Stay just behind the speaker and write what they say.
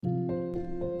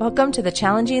Welcome to the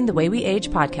Challenging the Way We Age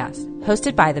podcast,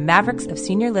 hosted by the Mavericks of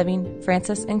Senior Living,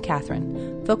 Francis and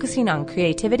Catherine, focusing on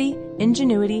creativity,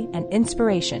 ingenuity, and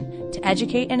inspiration to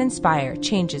educate and inspire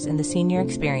changes in the senior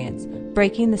experience,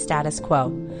 breaking the status quo.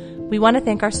 We want to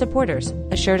thank our supporters,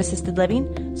 Assured Assisted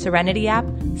Living, Serenity App,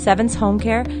 Sevens Home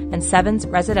Care, and Sevens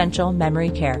Residential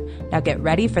Memory Care. Now get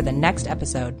ready for the next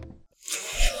episode.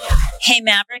 Hey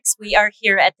Mavericks, we are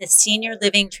here at the Senior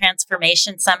Living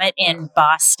Transformation Summit in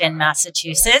Boston,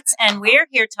 Massachusetts, and we're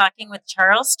here talking with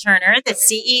Charles Turner, the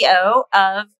CEO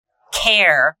of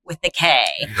CARE with the K.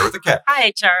 CARE with the K.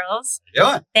 Hi, Charles. How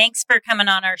you doing? Thanks for coming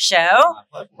on our show.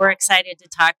 We're excited to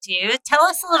talk to you. Tell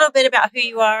us a little bit about who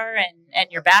you are and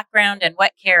your background and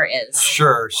what CARE is.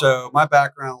 Sure. So my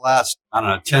background last,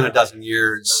 10, a dozen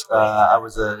years. I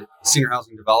was a senior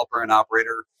housing developer and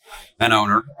operator and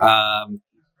owner.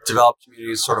 Developed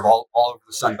communities sort of all over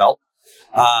the Sun Belt.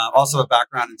 Also a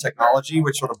background in technology,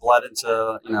 which sort of bled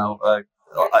into,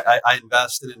 I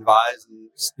invest and advise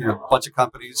in, a bunch of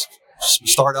companies,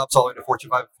 startups all the way to Fortune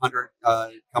 500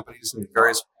 companies and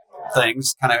various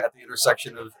things kind of at the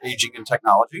intersection of aging and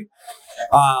technology.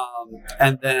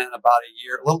 And then about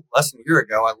a little less than a year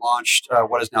ago, I launched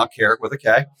what is now CARE with a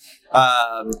K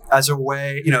as a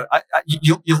way,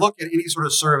 you look at any sort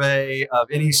of survey of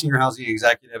any senior housing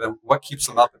executive and what keeps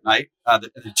them up at night.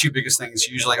 The two biggest things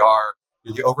usually are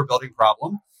the overbuilding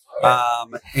problem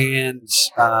and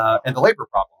the labor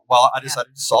problem. Well, I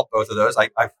decided to solve both of those. I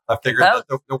figured that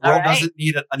the world doesn't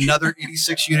need another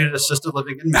 86-unit assisted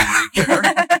living and memory care.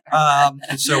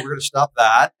 And so we're going to stop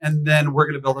that. And then we're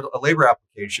going to build a labor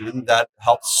application that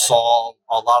helps solve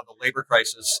a lot of the labor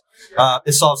crisis.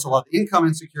 It solves a lot of the income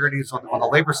insecurities on the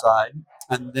labor side.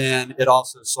 And then it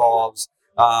also solves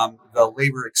the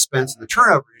labor expense and the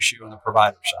turnover issue on the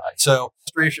provider side. So,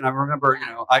 I remember,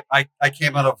 I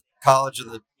came out of college in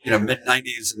the mid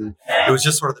 90s, and it was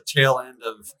just sort of the tail end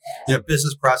of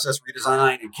business process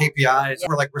redesign and KPIs.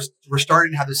 We're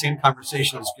starting to have the same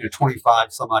conversations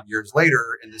 25 some odd years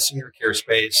later in the senior care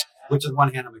space, which on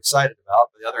one hand I'm excited about,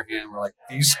 but on the other hand we're like,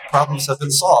 these problems have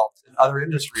been solved in other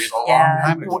industries a long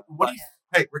time ago.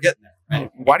 Hey, we're getting there.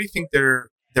 Right? Why do you think there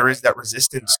is that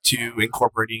resistance to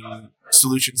incorporating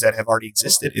solutions that have already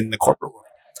existed in the corporate world?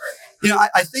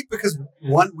 I think because,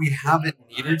 one, we haven't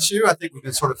needed to. I think we've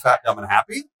been sort of fat, dumb, and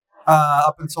happy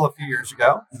up until a few years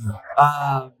ago.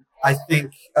 I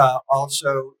think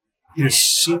also,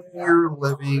 senior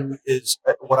living is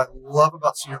what I love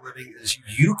about senior living is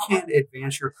you can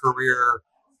advance your career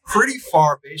pretty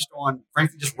far based on,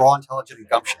 frankly, just raw intelligence and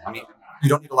gumption. I mean, you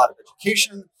don't need a lot of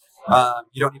education.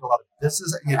 You don't need a lot of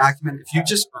business acumen. If you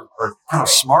just are kind of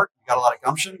smart, you got a lot of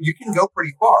gumption, you can go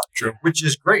pretty far, True. Which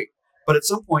is great. But at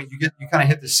some point, you kind of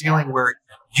hit the ceiling where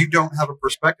you don't have a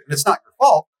perspective. It's not your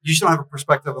fault. You just don't have a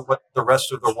perspective of what the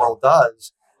rest of the world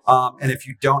does. And if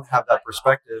you don't have that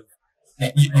perspective,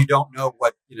 you don't know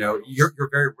what, you're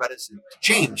very reticent to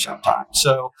change sometimes.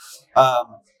 So,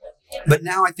 but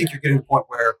now I think you're getting to the point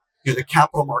where, the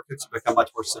capital markets have become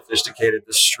much more sophisticated.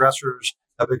 The stressors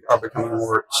are becoming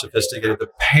more sophisticated.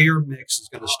 The payer mix is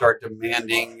going to start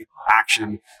demanding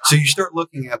action. So you start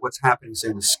looking at what's happening, say,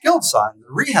 in the skilled side, and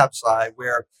the rehab side,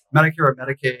 where Medicare and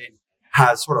Medicaid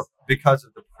has sort of, because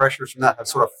of the pressures from that, have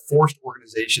sort of forced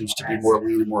organizations to be more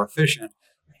lean and more efficient.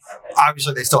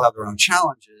 Obviously, they still have their own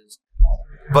challenges,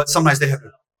 but sometimes they have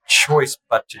a choice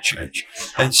but to change.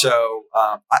 And so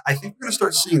I think we're going to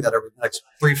start seeing that over the next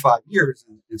 3-5 years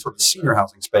in sort of the senior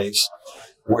housing space,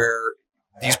 where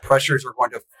these pressures are going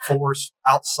to force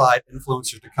outside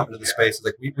influencers to come into the space.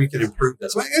 Like we can improve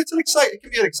this. So it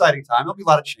can be an exciting time. There'll be a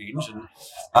lot of change, and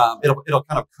it'll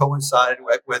kind of coincide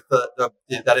with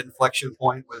that inflection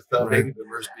point with baby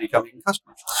boomers becoming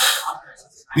customers.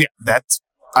 Yeah,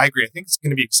 I agree. I think it's going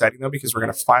to be exciting though, because we're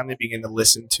going to finally begin to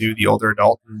listen to the older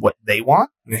adult and what they want.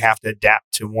 We have to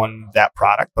adapt to that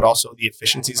product, but also the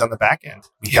efficiencies on the back end.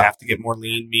 We have to get more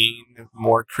lean, mean,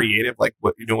 more creative, like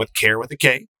what you're doing with CARE with a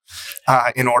K.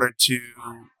 In order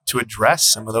to address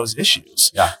some of those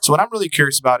issues. Yeah. So what I'm really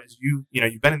curious about is you've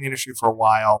been in the industry for a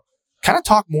while. Kind of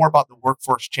talk more about the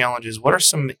workforce challenges. What are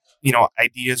some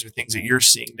ideas or things that you're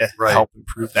seeing to help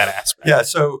improve that aspect? Yeah.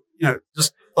 So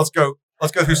just let's go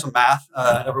through some math.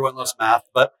 Everyone loves math,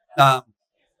 but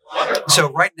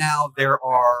so right now there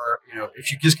are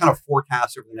if you just kind of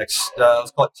forecast over the next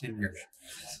let's call it 10 years.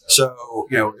 So,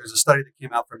 there's a study that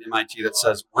came out from MIT that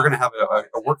says we're going to have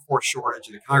a workforce shortage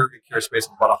in the congregate care space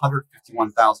of about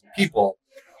 151,000 people.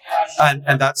 And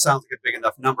that sounds like a big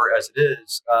enough number as it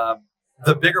is.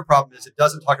 The bigger problem is it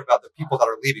doesn't talk about the people that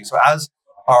are leaving. So as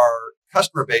our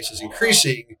customer base is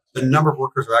increasing, the number of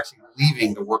workers are actually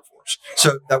leaving the workforce.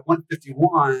 So that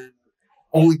 151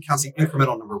 only counts the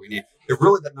incremental number we need.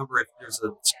 Really, that number, there's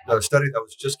a study that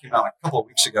was just came out a couple of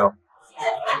weeks ago,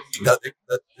 that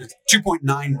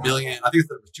 2.9 million, I think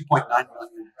it was 2.9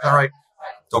 million. All right,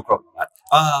 don't quote me on that.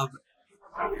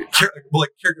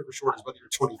 Caregiver shortage, whether you're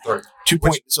 20, 30.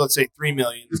 So let's say 3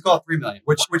 million. Let's call it 3 million,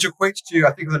 which equates to,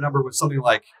 I think the number was something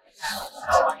like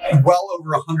well over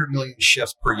 100 million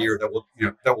shifts per year that will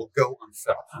go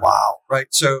unfilled. Wow. Right.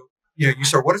 So, you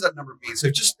start, what does that number mean? So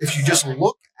if you just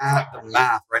look at the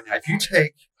math right now, if you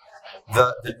take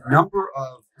the number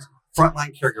of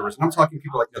frontline caregivers, and I'm talking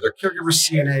people like, they're caregivers,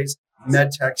 CNAs,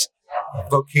 med techs,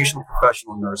 vocational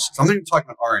professional nurses. I'm not even talking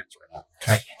about RNs right now.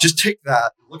 Okay. Just take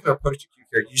that and look at our post-acute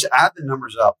care. You just add the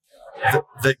numbers up.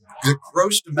 The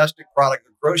gross domestic product,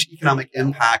 the gross economic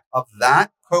impact of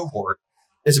that cohort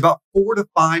is about 4 to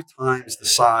 5 times the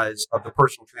size of the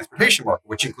personal transportation market,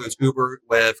 which includes Uber,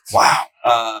 Lyft,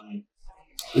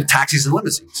 taxis and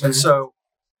limousines. Mm-hmm. And so,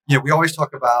 we always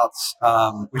talk about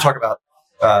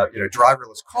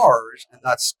driverless cars, and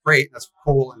that's great, that's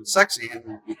cool and sexy,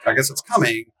 and I guess it's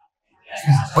coming.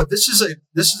 But this is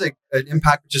an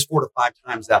impact which is 4 to 5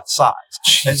 times that size,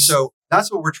 and so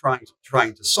that's what we're trying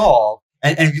to solve.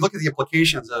 And if you look at the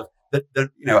implications of I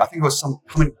think it was how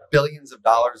many billions of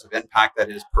dollars of impact that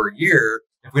is per year.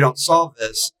 If we don't solve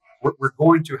this, we're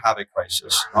going to have a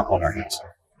crisis on our hands.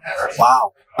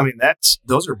 Wow, I mean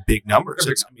those are big numbers.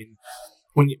 If you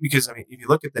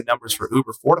look at the numbers for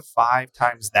Uber, 4 to 5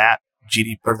 times that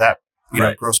GDP or that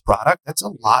gross product, that's a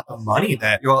lot of money.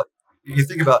 That you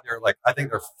think about, I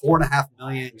think there are 4.5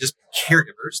 million just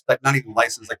caregivers, like not even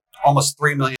licensed, like almost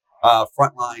 3 million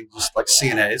frontline, just like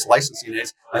CNAs, licensed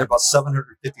CNAs, and about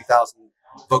 750,000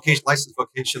 licensed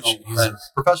vocational and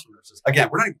professional nurses. Again,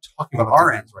 we're not even talking about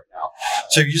RNs right now.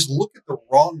 So you just look at the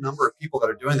raw number of people that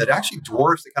are doing that, it actually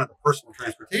dwarfs the kind of the personal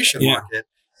transportation market.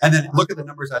 And then look at the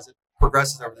numbers as it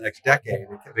progresses over the next decade.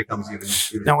 It becomes even.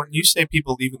 Now, when you say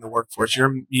people leaving the workforce,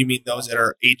 you mean those that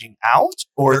are aging out,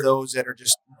 or those that are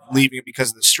just leaving it because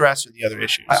of the stress or the other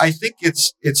issues? I think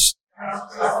it's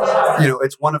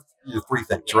one of 3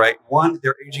 things, right? One,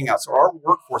 they're aging out. So our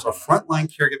workforce, our frontline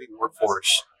caregiving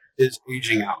workforce, is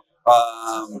aging out.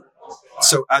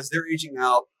 So as they're aging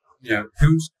out,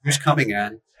 who's coming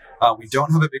in? We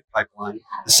don't have a big pipeline.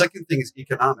 The second thing is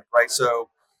economic, right? So.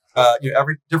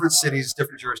 Every different cities,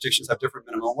 different jurisdictions have different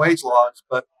minimum wage laws,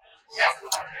 but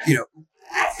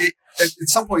at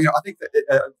some point, I think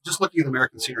that just looking at the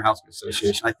American Senior Housing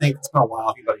Association, I think it's been a while,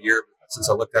 I think about a year since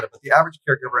I looked at it, but the average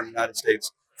caregiver in the United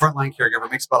States, frontline caregiver,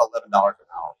 makes about $11 an hour.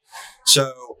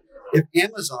 So if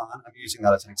Amazon, I'm using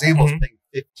that as an example, is paying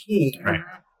 $15, right.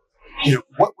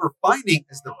 What we're finding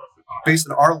is that based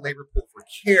on our labor pool for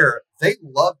care, they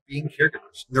love being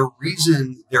caregivers. The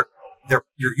reason you're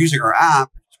using our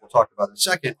app, we'll talk about in a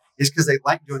second, is because they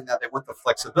like doing that. They want the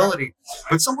flexibility,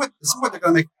 but somewhat they're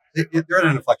going to they're at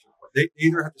an inflection point. They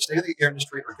either have to stay in the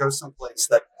industry or go to some place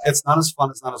that it's not as fun,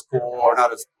 it's not as cool, or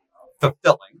not as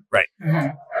fulfilling, right?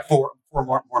 For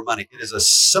more money. It is a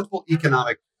simple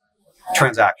economic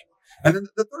transaction. And then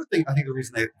the third thing, I think the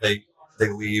reason they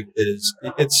leave is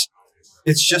it's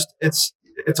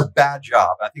a bad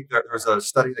job. I think there was a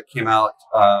study that came out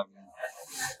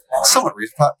somewhat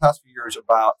recent, past few years,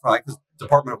 about the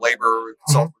Department of Labor,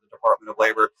 consulted with the Department of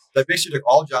Labor, that basically took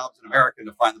all jobs in America and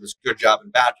defined them as good job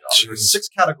and bad job. There's 6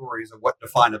 categories of what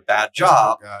define a bad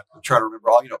job. I'm trying to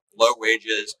remember all. Low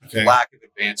wages, lack of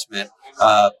advancement,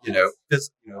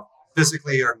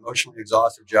 physically or emotionally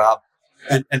exhaustive job,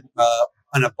 and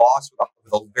a boss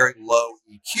with a very low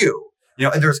EQ.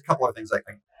 And there's a couple of things I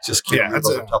just can't remember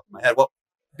off the top of my head. Well,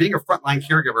 being a frontline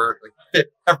caregiver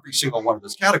fit every single one of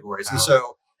those categories, and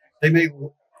so they may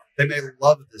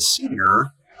love the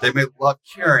senior, they may love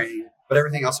caring, but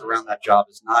everything else around that job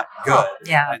is not good.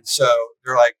 Yeah. And so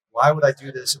they're like, why would I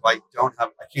do this if I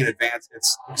can't advance?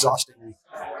 It's exhausting,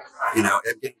 and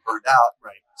getting burned out.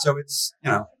 Right. So it's,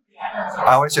 I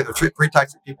always say there are 3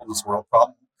 types of people in this world: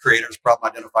 problem creators,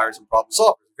 problem identifiers, and problem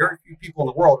solvers. Very few people in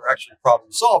the world are actually problem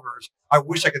solvers. I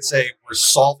wish I could say we're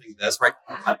solving this, right?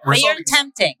 But you're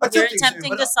attempting. You're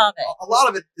attempting to solve it. A lot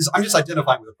of it is I'm just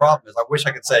identifying what the problem is. I wish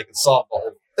I could say I could solve the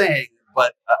whole thing,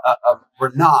 but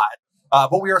we're not.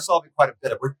 But we are solving quite a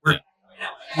bit of.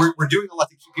 We're doing a lot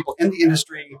to keep people in the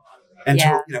industry and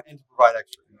to provide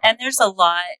extra. And there's a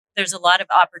lot of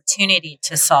opportunity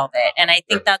to solve it. And I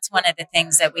think that's one of the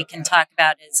things that we can talk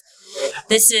about is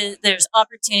there's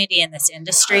opportunity in this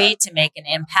industry to make an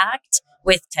impact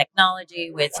with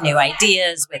technology, with new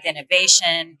ideas, with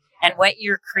innovation, and what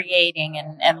you're creating.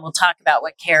 And we'll talk about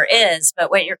what CARE is, but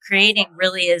what you're creating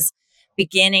really is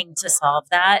beginning to solve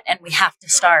that. And we have to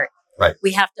start. Right.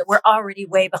 We're already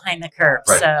way behind the curve.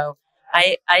 Right. So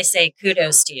I say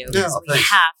kudos to you because we thanks.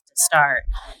 have to start.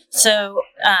 So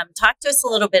talk to us a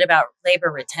little bit about labor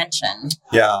retention.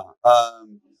 Yeah.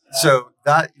 So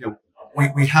that,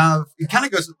 we have, it kind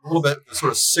of goes a little bit to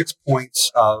sort of 6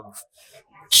 points of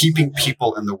keeping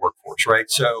people in the workforce, right?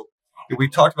 So we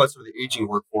talked about sort of the aging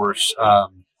workforce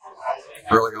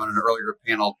earlier on in an earlier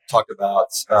panel, talked about,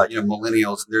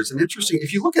 millennials. There's an interesting,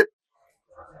 if you look at,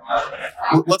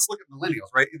 let's look at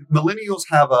millennials, right? Millennials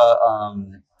have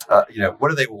what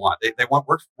do they want? They want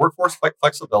workforce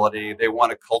flexibility. They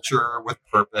want a culture with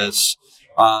purpose.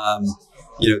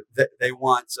 They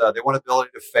want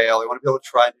ability to fail. They want to be able to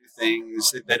try new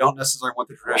things. They don't necessarily want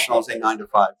the traditional, say,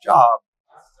 9-to-5 job.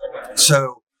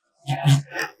 So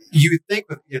you would think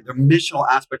with the missional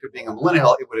aspect of being a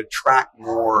millennial, it would attract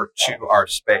more to our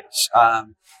space.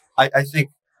 I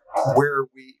think where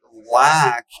we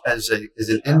lack as an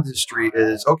industry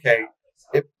is, okay,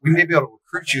 if we may be able to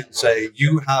recruit you and say,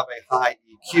 you have a high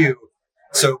EQ,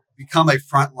 so become a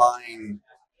frontline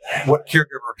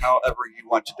caregiver, however you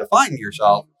want to define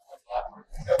yourself.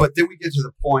 But then we get to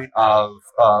the point of,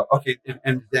 okay,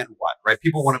 and then what, right?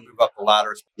 People want to move up the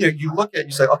ladders. You look at,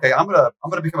 you say, okay, I'm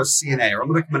gonna become a CNA or I'm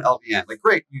gonna become an LVN. Like,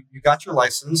 great, you got your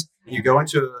license, you go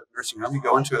into a nursing home, you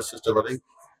go into assisted living,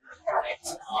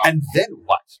 and then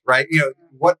what, right?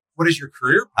 What is your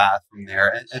career path from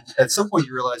there? And at some point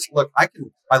you realize, look, I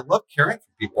love caring for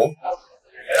people,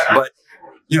 but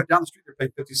down the street they're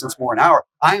paying 50 cents more an hour.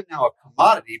 I am now a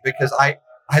commodity because I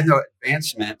have no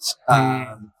advancement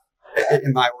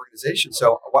in my organization.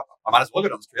 So I might as well go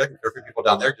down the street. I can care for people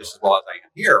down there just as well as I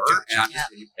am here, and I'm just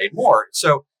getting paid more.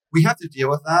 So we have to deal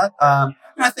with that. And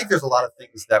I think there's a lot of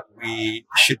things that we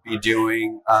should be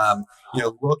doing.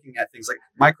 Looking at things like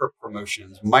micro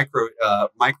promotions, micro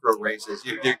raises.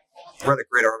 You read a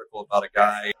great article about a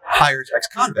guy hires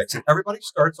ex-convicts, and everybody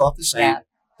starts off the same. Yeah.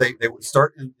 They would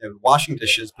start in washing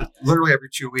dishes, but literally every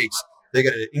 2 weeks they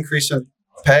get an increase in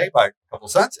pay by a couple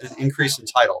cents and an increase in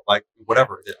title by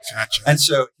whatever it is. Gotcha. And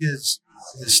so his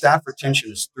staff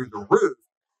retention is through the roof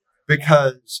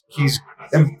because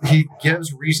he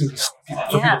gives reason for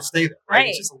people to stay there. Right?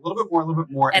 It's just a little bit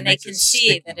more. And they can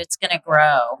see that it's going to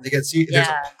grow. They can see there's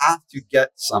a path to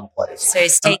get someplace. So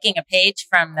he's taking a page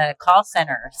from the call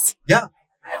centers. Yeah.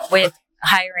 With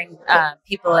hiring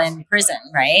people in prison,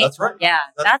 right? That's right. Yeah,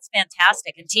 that's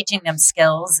fantastic. And teaching them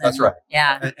skills. That's right.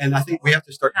 Yeah. And I think we have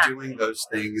to start doing those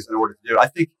things in order to do it. I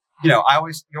think, you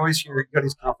always hear, you go to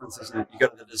these conferences and you go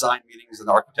to the design meetings and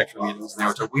the architecture meetings, and they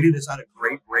were told, we need to design a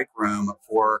great break room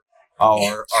for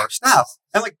our staff.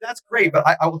 And that's great. But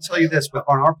I will tell you this, but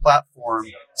on our platform,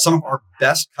 some of our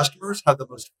best customers have the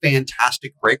most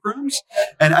fantastic break rooms.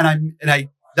 And I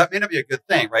that may not be a good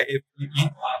thing, right? If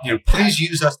you please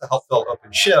use us to help fill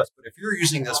open shifts. But if you're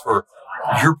using this for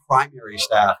your primary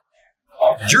staff,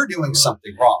 you're doing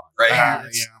something wrong, right?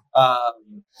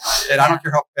 And I don't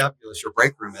care how fabulous your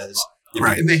break room is.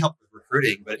 It may help with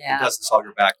recruiting, but it doesn't solve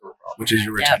your backdoor problem, which is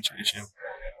your retention issue.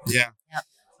 Yeah. Yep.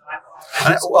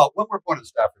 And one more point on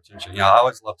staff retention. I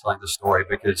always love telling this story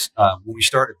because when we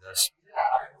started this,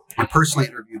 I personally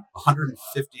interviewed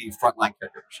 150 frontline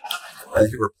caregivers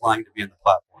who were applying to be on the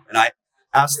platform. And I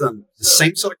asked them the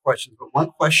same set of questions, but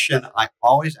one question I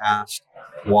always asked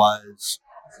was,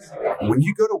 when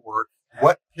you go to work,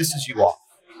 what pisses you off?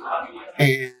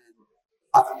 And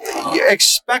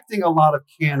expecting a lot of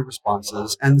canned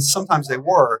responses, and sometimes they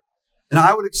were. And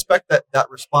I would expect that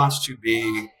response to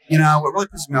be, what really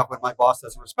pisses me off when my boss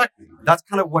doesn't respect me. That's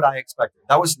kind of what I expected.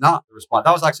 That was not the response.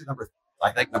 That was actually number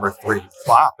 3.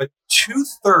 Wow. But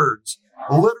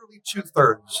literally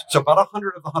 2/3, so about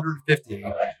 100 of the 150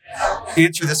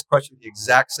 answer this question the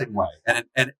exact same way.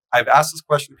 And I've asked this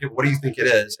question to people, what do you think it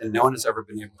is? And no one has ever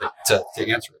been able to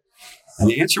answer it. And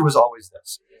the answer was always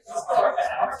this.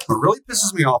 What really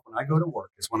pisses me off when I go to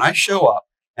work is when I show up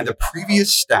and the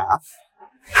previous staff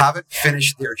haven't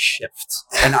finished their shift.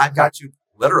 And I've got to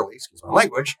literally, excuse my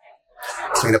language,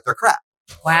 clean up their crap.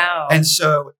 Wow. And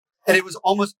it was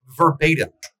almost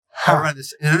verbatim.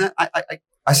 And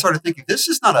I started thinking, this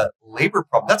is not a labor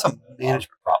problem. That's a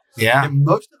management problem. Yeah. And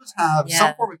most of us have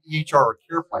some form of EHR or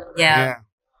care plan. Yeah.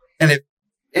 And if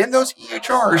in those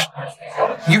EHRs,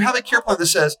 you have a care plan that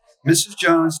says, Mrs.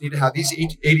 Jones need to have these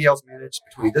ADLs managed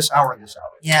between this hour and this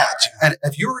hour. Yeah. And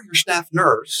if you're your staff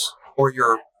nurse or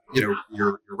your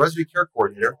resident care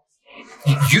coordinator,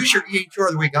 use your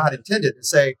EHR the way God intended and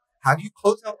say, have you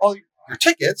closed out all your your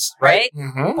tickets, right?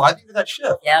 Mm-hmm. By the end of that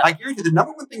shift. Yeah. I guarantee the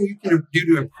number one thing you can do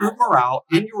to improve morale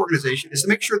in your organization is to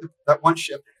make sure that one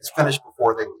shift is finished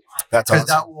before they leave. That's Because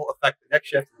awesome. that will affect the next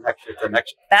shift, the next shift, the next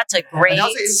shift. That's a great. And that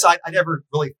was an insight I never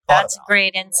really thought That's about.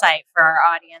 great insight for our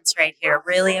audience right here.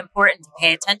 Really important to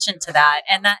pay attention to that.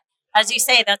 And that, as you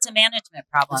say, that's a management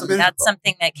problem. It's a management That's problem.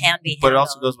 something that can be handled. But it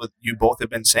also goes with you both have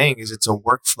been saying is it's a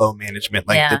workflow management,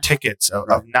 like Yeah. the tickets of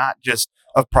not just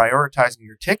of prioritizing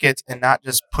your tickets and not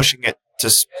just pushing it to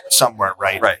somewhere,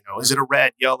 right? Right. You know, is it a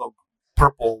red, yellow,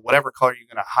 purple, whatever color you're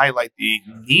going to highlight the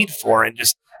need for, and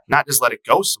just not just let it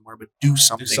go somewhere, but do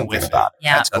something, Do something with about it.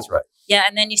 Yeah. That's cool. right. Yeah,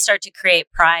 and then you start to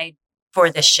create pride for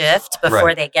the shift before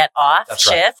Right. they get off That's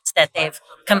right. shift that they've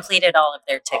completed all of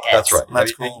their tickets. That's right.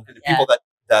 That's And cool. the people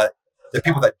the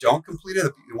people that don't complete it,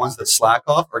 the ones that slack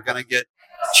off, are going to get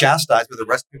chastised with the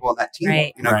rest of the people on that team.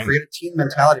 Right. You know, Right. create a team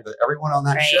mentality with everyone on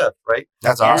that Right. shift, right?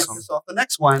 That's Yes. awesome. Piss off the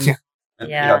next one, Yeah. and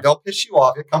Yeah. they'll piss you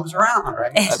off. It comes around,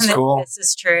 right? That's cool. This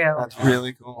is true. That's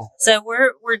really cool. So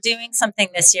we're doing something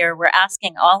this year. We're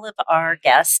asking all of our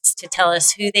guests to tell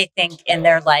us who they think in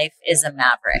their life is a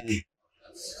maverick.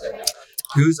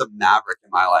 Who's a maverick in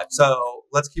my life? So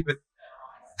let's keep it.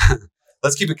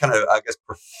 Let's keep it kind of, I guess,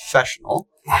 professional.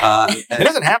 It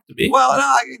doesn't have to be.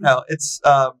 Well, no, it's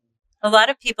A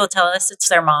lot of people tell us it's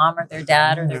their mom or their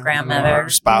dad or their grandmother. Or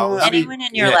spouse. I mean, Anyone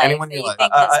in your yeah, life anyone that in you your life.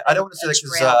 think is I don't want to say that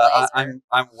because trailblazer.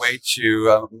 I'm way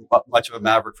too much of a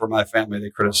maverick for my family.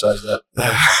 They criticize that,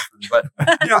 but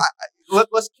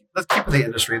let's keep in the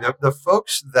industry. The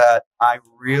folks that I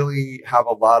really have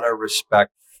a lot of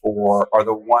respect for are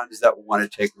the ones that want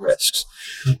to take risks.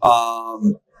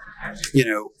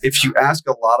 If you ask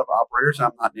a lot of operators, and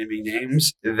I'm not naming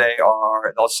names,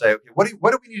 they'll say, okay, what do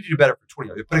we need to do better for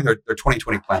 20? They're putting their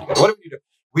 2020 plan together. What do we need to do?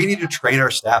 We need to train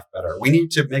our staff better. We need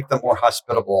to make them more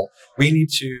hospitable. We need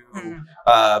to,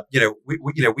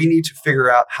 we need to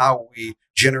figure out how we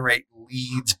generate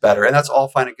leads better. And that's all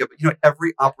fine and good. But,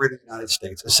 every operator in the United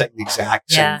States is saying the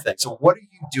exact same thing. So what are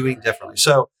you doing differently?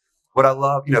 So what I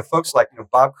love, folks like,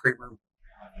 Bob Kramer,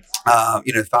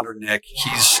 founder Nick,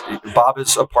 Bob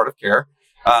is a part of CARE.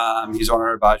 He's on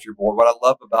our advisory board. What I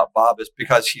love about Bob is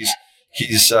because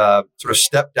he's sort of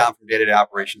stepped down from day-to-day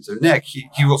operations. So Nick, he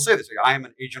will say this, like, I am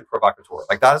an agent provocateur.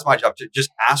 Like, that is my job, to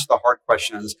just ask the hard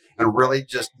questions and really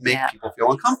just make people feel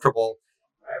uncomfortable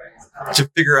to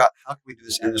figure out how can we do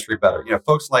this industry better.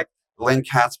 Folks like Lynn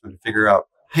Katzman figure out,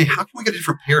 hey, how can we get a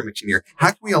different payer mix in here? How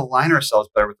can we align ourselves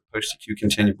better with the post-acute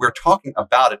continuum? We're talking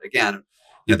about it again.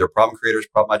 They're problem creators,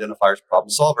 problem identifiers, problem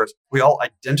solvers. We all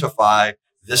identify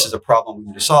this is a problem we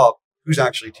need to solve. Who's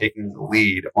actually taking the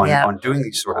lead on doing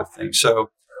these sort of things? So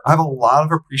I have a lot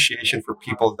of appreciation for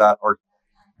people that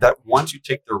want to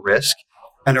take the risk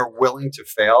and are willing to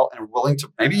fail and are willing to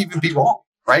maybe even be wrong,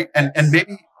 right? And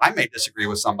maybe I may disagree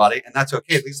with somebody, and that's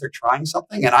okay. At least they're trying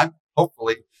something, and I'm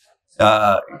hopefully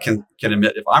can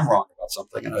admit if I'm wrong about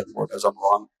something, and I think because I'm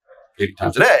wrong 80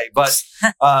 times a day. But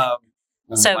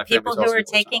so people who are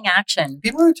taking action.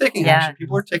 People are taking action.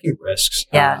 People are taking risks.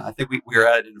 Yeah. I think we're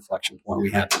at an inflection point.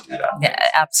 We have to do that. Yeah,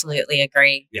 absolutely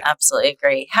agree. Yeah. Absolutely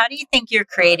agree. How do you think you're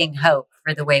creating hope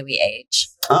for the way we age?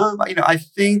 I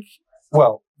think,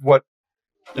 what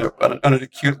on an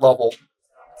acute level,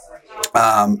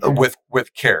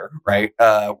 with CARE, right?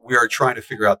 We are trying to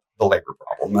figure out the labor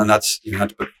problem, and that's not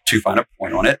to put too fine a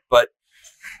point on it, but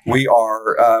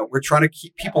we're trying to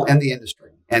keep people in the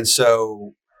industry, and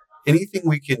so anything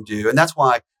we can do, and that's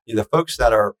why the folks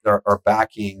that are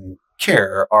backing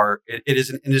CARE it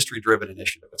is an industry-driven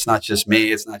initiative. It's not just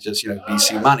me. It's not just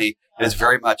VC money. It is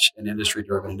very much an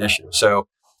industry-driven initiative. So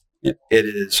it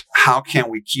is how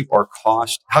can we keep our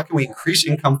cost? How can we increase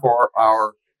income for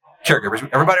our caregivers?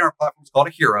 Everybody on our platform is called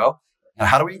a hero. And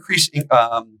how do we increase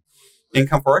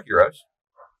income for our heroes?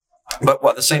 But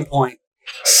at the same point,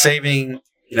 saving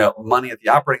money at the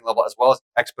operating level, as well as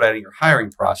expediting your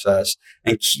hiring process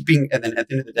and then at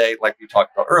the end of the day, like we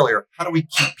talked about earlier, how do we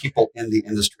keep people in the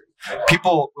industry?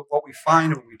 People, what we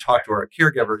find when we talk to our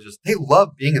caregivers is they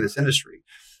love being in this industry.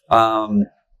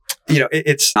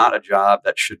 It's not a job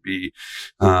that should be,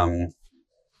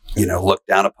 looked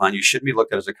down upon. You shouldn't be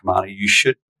looked at as a commodity. You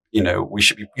should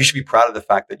be proud of the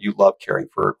fact that you love caring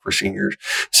for seniors.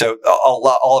 So all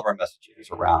of our messaging is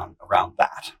around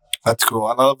that. That's cool.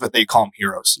 I love that they call them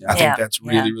heroes. I think that's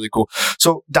really, really cool.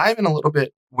 So dive in a little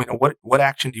bit. What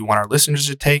action do you want our listeners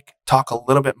to take? Talk a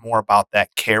little bit more about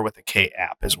that Care with a K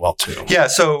app as well, too. Yeah.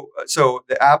 So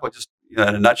the app will just,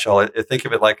 in a nutshell, think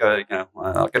of it like like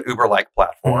an Uber-like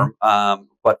platform,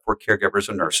 but for caregivers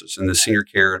and nurses in the senior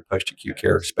care and post-acute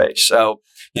care space. So,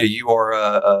 you are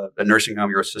a nursing home,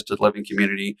 your assisted living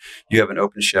community. You have an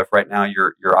open shift right now.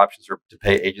 Your options are to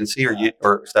pay agency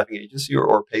or staffing agency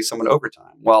or pay someone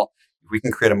overtime. Well, we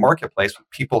can create a marketplace with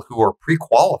people who are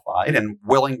pre-qualified and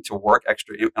willing to work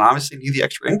extra, and obviously need the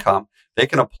extra income. They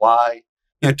can apply,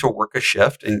 to work a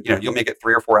shift, and you'll may get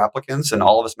 3 or 4 applicants, and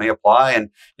all of us may apply.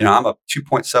 And I'm a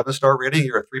 2.7 star rating,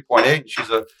 you're a 3.8, and she's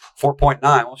a 4.9.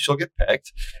 Well, she'll get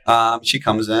picked. She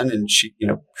comes in and she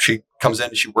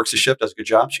works a shift, does a good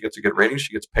job. She gets a good rating.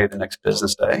 She gets paid the next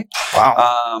business day.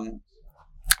 Wow.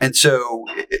 And so,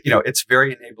 it's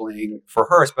very enabling for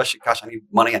her, especially, gosh, I need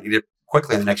money. I need it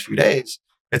quickly in the next few days.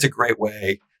 It's a great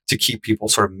way to keep people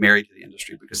sort of married to the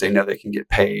industry because they know they can get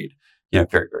paid, very,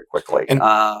 very quickly.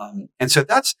 And so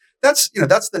that's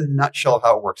the nutshell of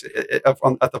how it works.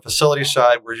 At the facility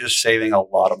side, we're just saving a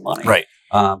lot of money. Right.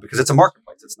 Because it's a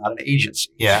marketplace. It's not an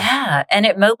agency. Yeah. And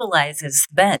it mobilizes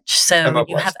the bench. So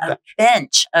you have a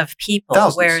bench of people.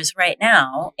 Thousands. Whereas right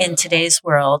now, in today's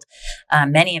world,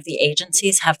 many of the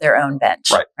agencies have their own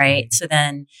bench. Right. Mm-hmm. So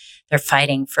then they're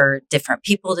fighting for different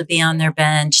people to be on their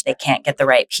bench. They can't get the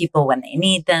right people when they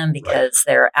need them because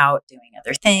they're out doing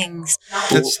other things.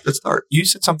 You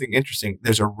said something interesting.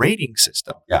 There's a rating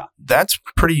system. Yeah. That's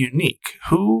pretty unique.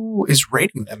 Who is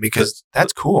rating them? Because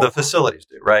that's cool. The facilities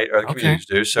do, right? Or the communities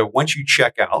do. So once you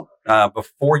check out,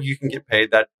 before you can get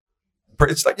paid, that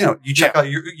it's like, you check out,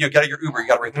 you got your Uber, you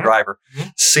got to rate the driver. Mm-hmm.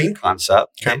 Same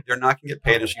concept. Okay. They're not going to get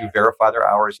paid until you verify their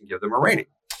hours and give them a rating.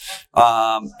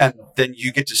 And then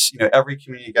you get to, every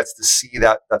community gets to see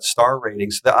that star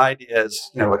rating. So the idea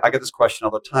is, I get this question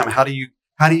all the time. How do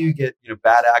you get,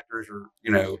 bad actors or,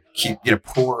 keep,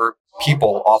 poor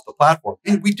people off the platform?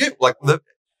 And we do. Like, the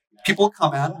people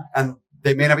come in and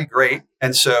they may not be great.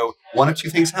 And so one of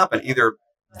two things happen. Either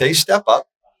they step up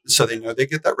so they know they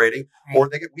get that rating, or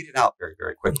they get weeded out very,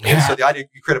 very quickly. Yeah. So the idea,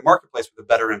 you create a marketplace with the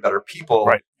better and better people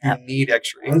who need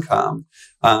extra income.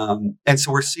 And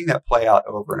so we're seeing that play out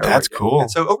over and over That's again. Cool.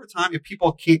 And so over time, if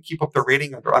people can't keep up their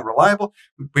rating or they're unreliable,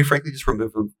 we frankly just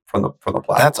remove them from the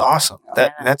platform. That's awesome.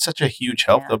 That's such a huge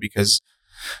help, though, because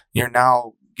you're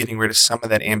now getting rid of some of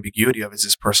that ambiguity of, is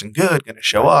this person good, going to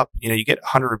show up? You get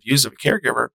 100 reviews of a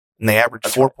caregiver and they average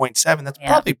 4.7. That's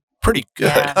probably pretty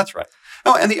good. Yeah. That's right.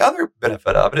 No, and the other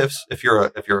benefit of it, if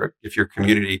your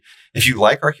community, if you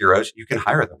like our heroes, you can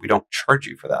hire them. We don't charge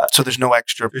you for that. So there's no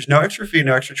extra fee, no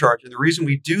extra charge. And the reason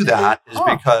we do that is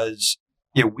because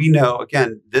we know,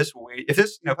 again, if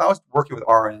I was working with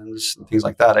RNs and things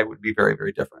like that, it would be very,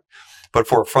 very different. But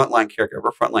for a frontline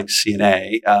caregiver, frontline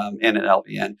CNA, and an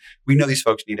LVN, we know these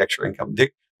folks need extra income.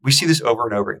 We see this over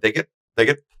and over. They get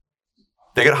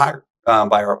hired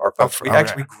by our folks. We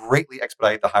greatly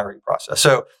expedite the hiring process.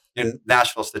 So,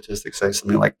 national statistics say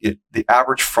something like the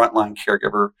average frontline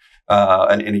caregiver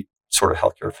in any sort of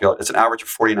healthcare field, it's an average of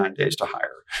 49 days to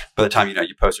hire. By the time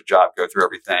you post a job, go through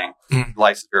everything,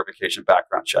 license verification,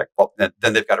 background check, well, then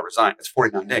they've got to resign. It's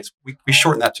 49 days. We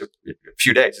shorten that to a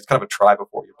few days. It's kind of a try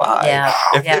before you buy. Yeah.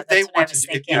 If they want to,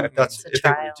 if they want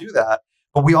to do that,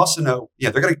 but we also know,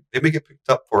 they may get picked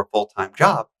up for a full-time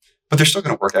job, but they're still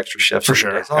going to work extra shifts for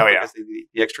sure. Because they need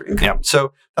the extra income. Yeah.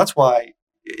 So that's why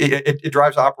it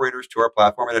drives operators to our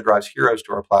platform, and it drives heroes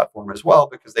to our platform as well,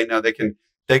 because they know they could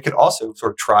also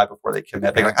sort of try before they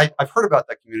commit. They're like, I've heard about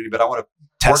that community, but I want to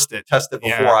test it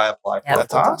before I apply for it.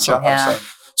 That's awesome. Yeah.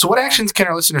 So what actions can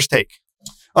our listeners take?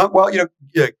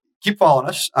 Keep following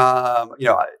us.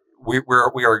 We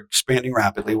are expanding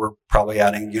rapidly. We're probably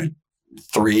adding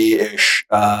 3-ish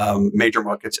major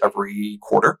markets every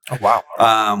quarter. Oh,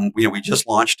 wow. We just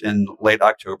launched in late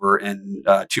October in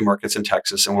 2 markets in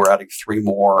Texas, and we're adding 3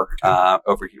 more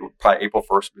over here. Probably April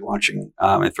 1st, we'll be launching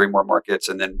in 3 more markets,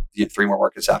 and then 3 more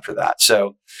markets after that.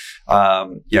 So,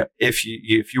 if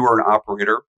you are an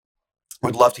operator,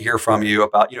 would love to hear from you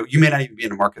about, you may not even be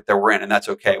in a market that we're in, and that's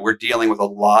okay. We're dealing with a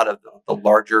lot of the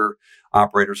larger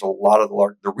operators, a lot of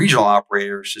the regional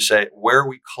operators, to say, where are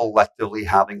we collectively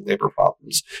having labor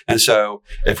problems? And so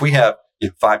if we have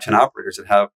 5-10 operators that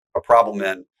have a problem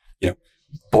in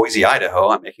Boise, Idaho,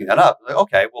 I'm making that up. Like,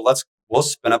 okay, well, we'll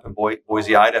spin up in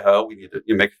Boise, Idaho. We need to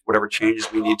make whatever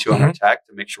changes we need to on our tech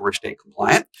to make sure we're state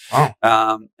compliant. Oh.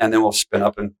 And then we'll spin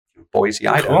up in Boise,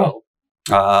 Idaho.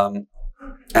 Cool.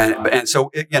 And so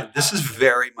again, this is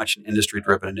very much an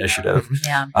industry-driven initiative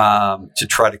to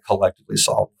try to collectively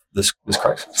solve this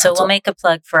crisis. So we'll make a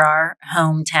plug for our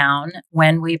hometown.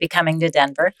 When we be coming to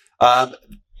Denver?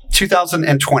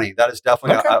 2020. That is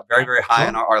definitely very, very high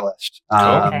on our list.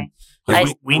 Okay.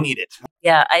 We need it.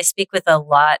 Yeah, I speak with a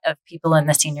lot of people in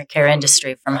the senior care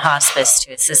industry, from hospice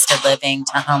to assisted living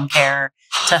to home care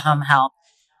to home health.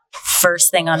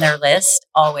 First thing on their list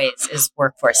always is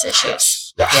workforce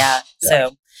issues. Yeah.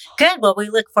 So good. Well, we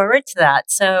look forward to that.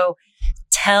 So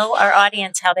tell our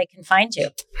audience how they can find you.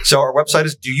 So our website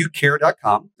is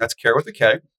doyoucare.com. That's care with a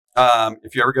K.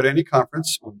 If you ever go to any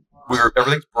conference,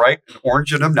 everything's bright and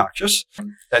orange and obnoxious.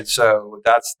 And so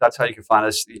that's how you can find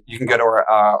us. You can go to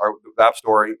our app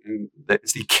store, and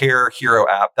it's the Care Hero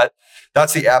app.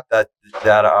 That's the app that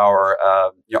our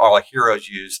all our heroes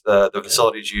use. The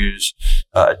facilities use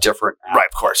a different app, Right,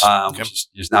 of course. which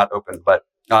is not open. But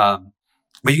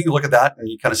you can look at that and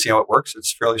you kind of see how it works.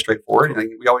 It's fairly straightforward.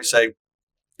 And we always say,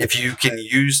 if you can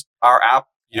use our app,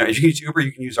 if you can use Uber,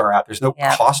 you can use our app. There's no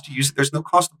cost to use it. There's no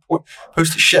cost to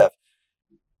post a shift.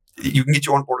 You can get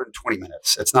you on board in 20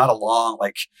 minutes. It's not a long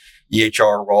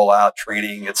EHR rollout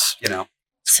training. It's pretty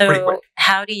So quick.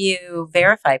 how do you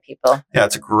verify people? Yeah,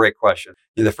 it's a great question.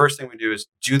 The first thing we do is,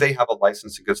 do they have a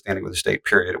license in good standing with the state,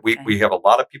 period? We have a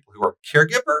lot of people who are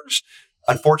caregivers.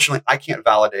 Unfortunately, I can't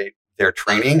validate their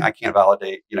training. I can't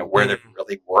validate, where they've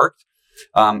really worked.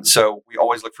 So we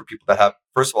always look for people that have,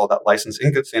 first of all, that license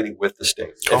in good standing with the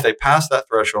state. Cool. If they pass that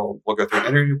threshold, we'll go through an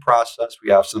interview process.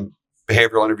 We have some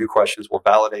behavioral interview questions. We'll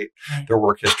validate their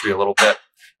work history a little bit.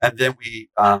 And then we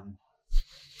go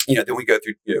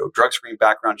through, drug screen,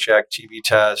 background check, TB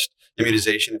test,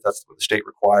 immunization, if that's what the state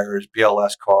requires,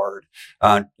 BLS card,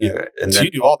 and So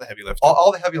you do all the heavy lifting.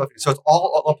 all the heavy lifting. So it's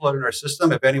all uploaded in our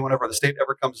system. If anyone over the state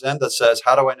ever comes in that says,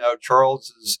 how do I know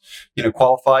Charles is,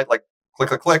 qualified? Click.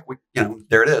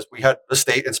 There it is. We had a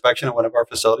state inspection at one of our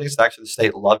facilities. Actually, the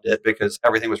state loved it because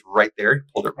everything was right there.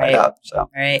 Pulled it right up. So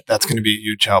That's going to be a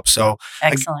huge help. So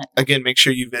excellent. Again, make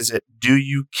sure you visit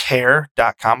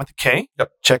doyoucare.com with a K.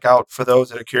 Yep. Check out, for those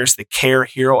that are curious, the Care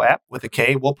Hero app with a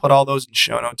K. We'll put all those in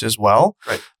show notes as well.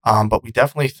 Right. But we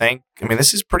definitely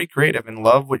this is pretty creative and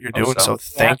love what you're doing. So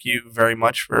thank you very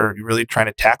much for really trying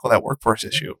to tackle that workforce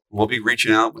issue. We'll be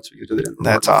reaching out once we get to the end.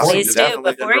 That's awesome. Please do.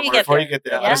 Before you get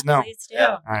there, let us know. Please do.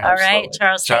 Yeah. All right, absolutely.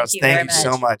 Charles, Charles, thank you very thank you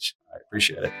much. so much. I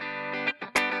appreciate it.